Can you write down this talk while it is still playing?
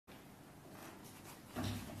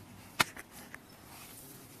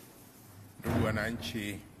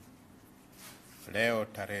wananchi, leo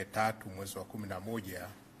tarehe 3 mwezi wa 11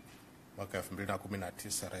 mwaka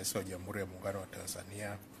 2019, Rais wa Jamhuri ya Muungano wa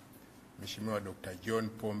Tanzania Mheshimiwa Dr. John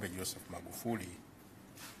Pombe Joseph Magufuli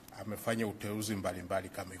amefanya uteuzi mbalimbali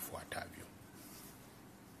kama ifuatavyo.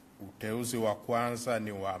 Uteuzi wa kwanza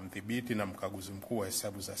ni wa mdhibiti na mkaguzi mkuu wa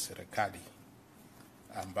hesabu za serikali,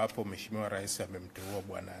 ambapo Mheshimiwa Rais amemteua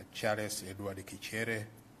Bwana Charles Edward Kichere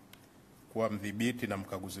kuwa mdhibiti na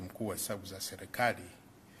mkaguzi mkuu wa hesabu za serikali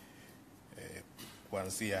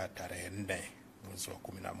kuanzia tarehe 4 mwezi wa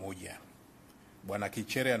 11. Bwana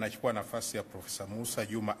Kichere anachukua nafasi ya Professa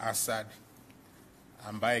Juma Assad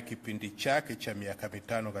ambaye kipindi chake cha miaka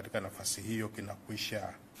 5 katika nafasi hiyo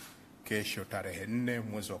kinakwisha kesho tarehe 4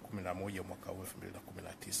 mwezi wa 11 mwaka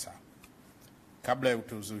 2019. Kabla ya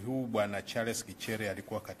uteuzi huu, Bwana Charles Kichere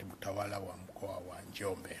alikuwa katibu tawala wa mkoa wa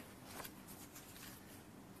Njombe.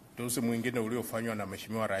 Uteuzi mwingine uliofanywa na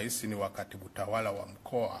Mheshimiwa Rais ni wa katibu tawala wa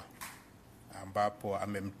mkoa, ambapo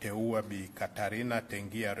amemteua Bi Katarina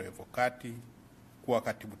Tengia Revokati kuwa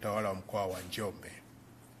katibu tawala wa mkoa wa Njombe.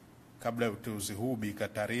 Kabla ya uteuzi huu, Bi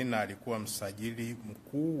Katarina alikuwa msajili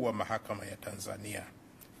mkuu wa mahakama ya Tanzania,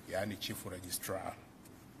 yani Chief Registrar,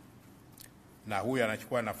 na huyu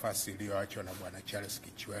anachukua nafasi iliyoachwa na Bwana Charles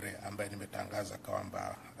Kichere ambaye nimetangaza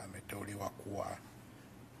kwamba ameteuliwa kuwa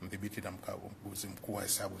mdhibiti na mkaguzi mkuu wa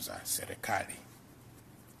hesabu za serikali.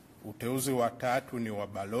 Uteuzi wa tatu ni wa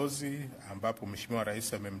balozi, ambapo Mheshimiwa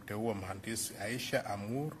Rais amemteua Mhandisi Aisha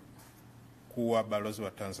Amur kuwa balozi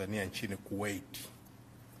wa Tanzania nchini Kuwait.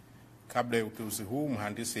 Kabla ya uteuzi huu,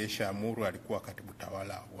 Mhandisi Aisha Amur alikuwa katibu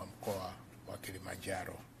tawala wa mkoa wa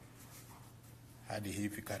Kilimanjaro hadi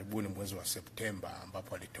hivi karibuni mwezi wa Septemba,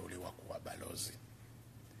 ambapo aliteuliwa kuwa balozi.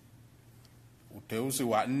 Uteuzi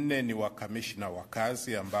wa 4 ni wa kamishna wa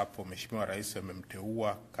kazi, ambapo Mheshimiwa Rais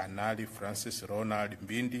amemteua Kanali Francis Ronald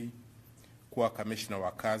Mbindi kuwa kamishna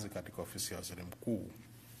wa kazi katika ofisi ya Waziri Mkuu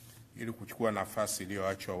ili kuchukua nafasi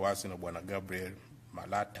iliyoachwa wazi na Bwana Gabriel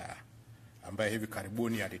Malata ambaye hivi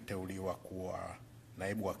karibuni aliteuliwa kuwa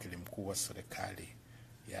naibu wakili mkuu wa serikali,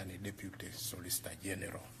 yani Deputy Solicitor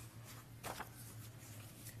General.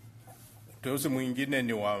 Uteuzi mwingine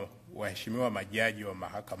ni wa waheshimiwa majaji wa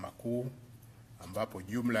Mahakama Kuu, ambapo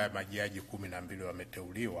jumla ya majaji 12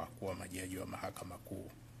 wameteuliwa kuwa majaji wa Mahakama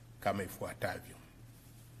Kuu kama ifuatavyo.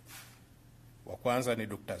 Wa kwanza ni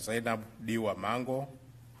Dr. Zainab Diwa Mango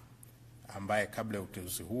ambaye kabla ya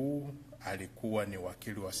uteuzi huu alikuwa ni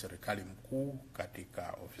wakili wa serikali mkuu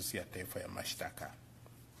katika ofisi ya taifa ya mashtaka.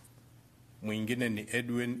 Mwingine ni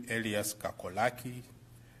Edwin Elias Kakolaki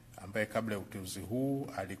ambaye kabla ya uteuzi huu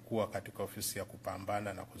alikuwa katika ofisi ya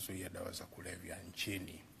kupambana na kuzuia dawa za kulevya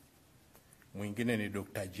nchini. Mwingine ni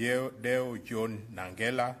Dr. Deo John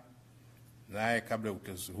Nangela, naye kabla ya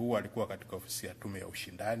uteuzi huu alikuwa katika ofisi ya tume ya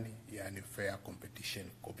ushindani, yani Fair Competition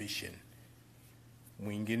Commission.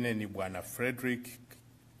 Mwingine ni Bwana Frederick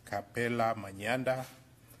Kapela Manyanda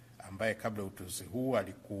ambaye kabla ya uteuzi huu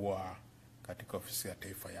alikuwa katika ofisi ya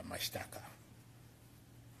taifa ya mashtaka.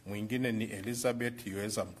 Mwingine ni Elizabeth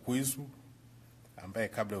Yoeza Mkwizu ambaye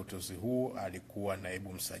kabla ya uteuzi huu alikuwa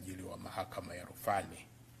naibu msajili wa mahakama ya rufani.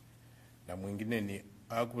 Na mwingine ni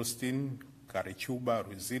Augustine Karichuba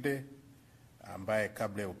Ruzide ambaye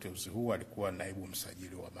kabla ya uteuzi huu alikuwa naibu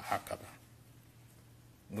msajili wa mahakama.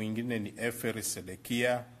 Mwingine ni Eferi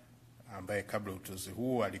Sedekia ambaye kabla ya uteuzi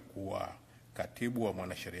huu alikuwa katibu wa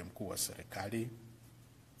mwanasheria mkuu wa serikali.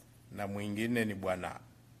 Na mwingine ni Bwana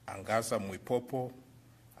Angaza Mwipopo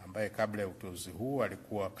ambaye kabla ya uteuzi huu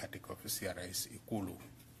alikuwa katika ofisi ya Rais Ikulu.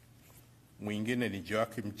 Mwingine ni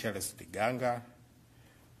Joachim Charles Tiganga,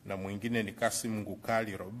 na mwingine ni Kasim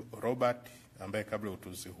Ngukali Robert ambaye kabla ya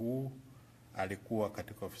uteuzi huu alikuwa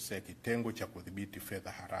katika ofisi ya kitengo cha kudhibiti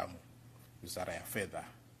fedha haramu, Wizara ya Fedha.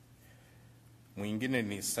 Mwingine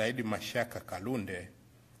ni Saidi Mashaka Kalunde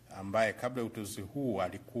ambaye kabla ya uteuzi huu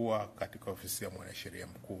alikuwa katika ofisi ya mwanasheria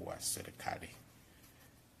mkuu wa serikali.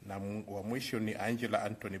 Na wa mwisho ni Angela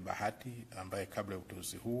Anthony Bahati ambaye kabla ya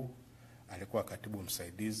uteuzi huu alikuwa katibu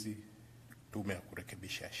msaidizi tume ya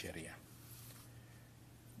kurekebisha sheria.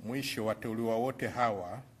 Mwisho, wateuliwa wote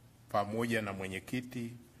hawa pamoja na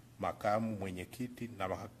mwenyekiti, makamu mwenyekiti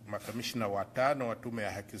na makamishna 5 wa tume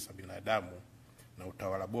ya haki za binadamu na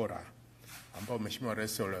utawala bora ambao Mheshimiwa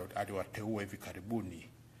Rais aliwateua hivi karibuni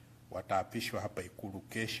wataapishwa hapa Ikulu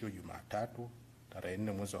kesho Jumatatu tarehe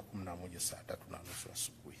 4 mwezi wa 11 saa 3:30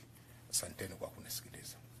 asubuhi. Asanteni kwa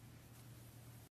kunisikiliza.